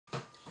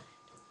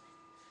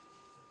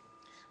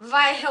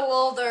Why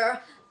hello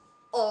there,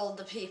 all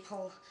the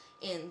people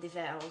in the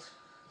world.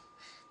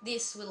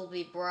 This will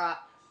be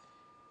brought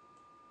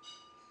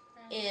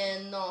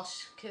in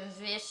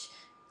Norwegian,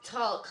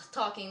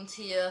 talking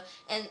to you,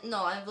 and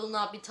no, I will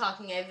not be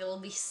talking, I will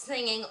be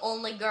singing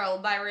Only Girl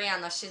by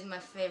Rihanna. She's my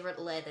favorite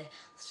lady.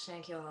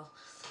 Thank you all.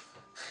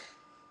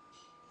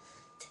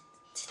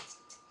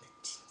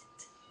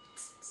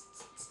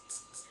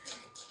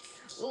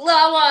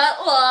 La la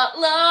la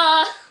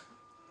la.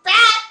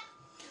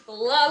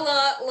 La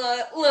la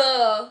la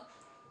la.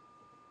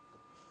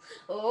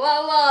 La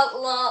la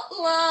la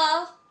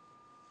la.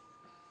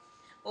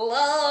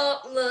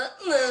 La la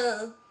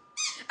la.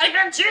 I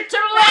got you to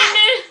love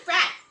me.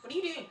 Brad, what are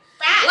you doing?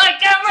 Brad,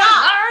 like I'm a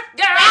hard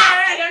guy.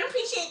 Brad, I don't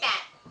appreciate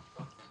that.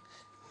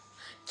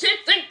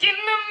 Keep thinking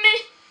of me.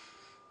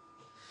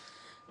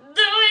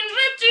 Doing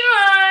what you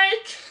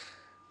like.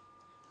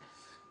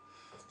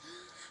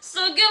 So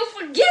go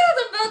forget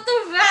about the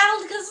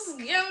world, cause it's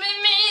gonna be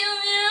me and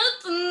you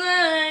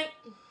tonight.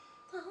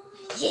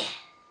 Yeah.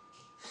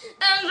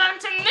 I'm going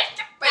to make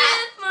a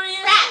bed for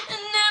you.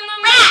 And then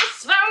I'm gonna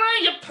swallow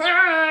your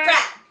pride.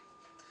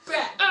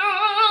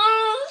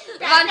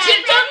 Want you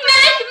to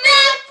make me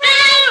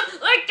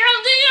feel like I'm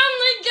the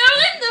only girl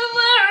in the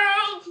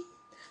world.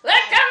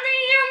 Like I'm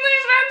the only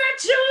one that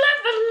you'll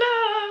ever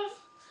love.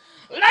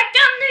 Like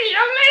I'm the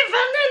only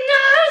one that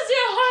knows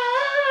your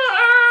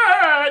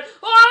heart.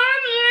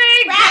 Only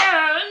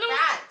girl.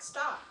 Brad,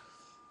 stop.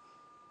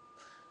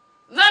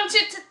 Want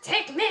you to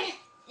take me.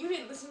 You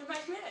didn't listen to my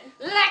command.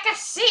 Like a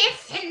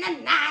thief in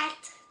the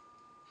night.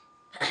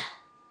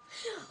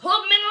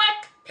 Hold me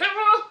like a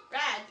pillow.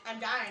 Brad, I'm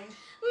dying.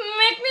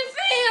 Make me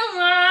feel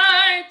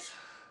right.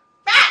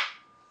 Brad!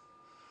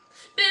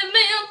 Build me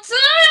a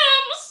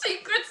time of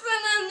secrets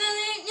and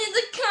I need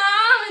to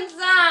come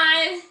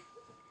inside.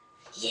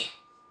 Yeah.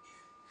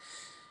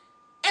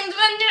 And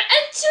when you're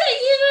actually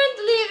you and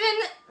leaving,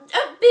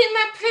 I'll be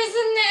my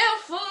prisoner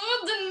for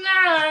the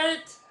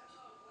night.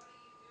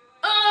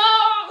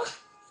 Oh,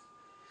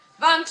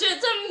 want you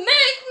to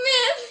make me.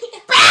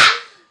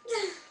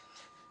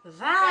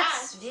 What,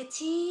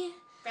 sweetie?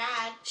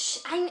 Brad. Shh,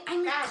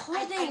 I'm Brad,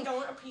 recording. I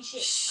don't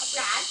appreciate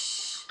Brad.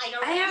 I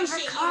don't am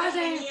appreciate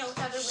recording. you hanging out with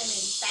other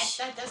women.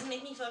 That doesn't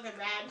make me feel good,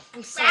 Brad.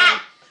 I'm sorry.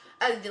 Brad.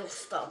 I will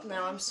stop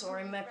now. I'm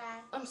sorry, Brad.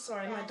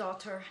 my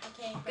daughter.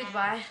 Okay, Brad.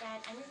 Goodbye.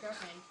 Brad, I'm your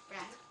girlfriend.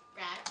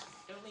 Brad,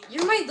 don't leave.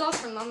 You're my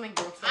daughter, not my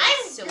girlfriend.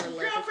 I'm silly your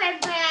lady.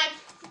 girlfriend, Brad.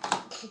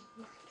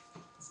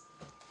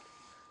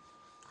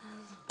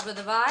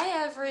 Goodbye,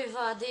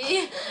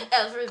 everybody.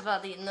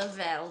 Everybody in the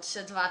world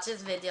should watch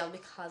this video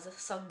because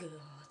it's so good.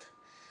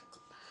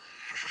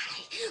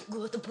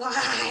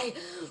 Goodbye.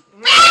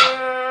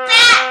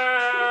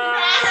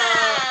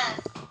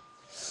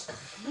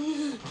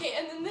 Okay,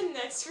 and then the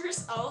next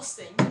verse I'll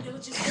sing. It'll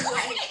just be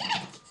like.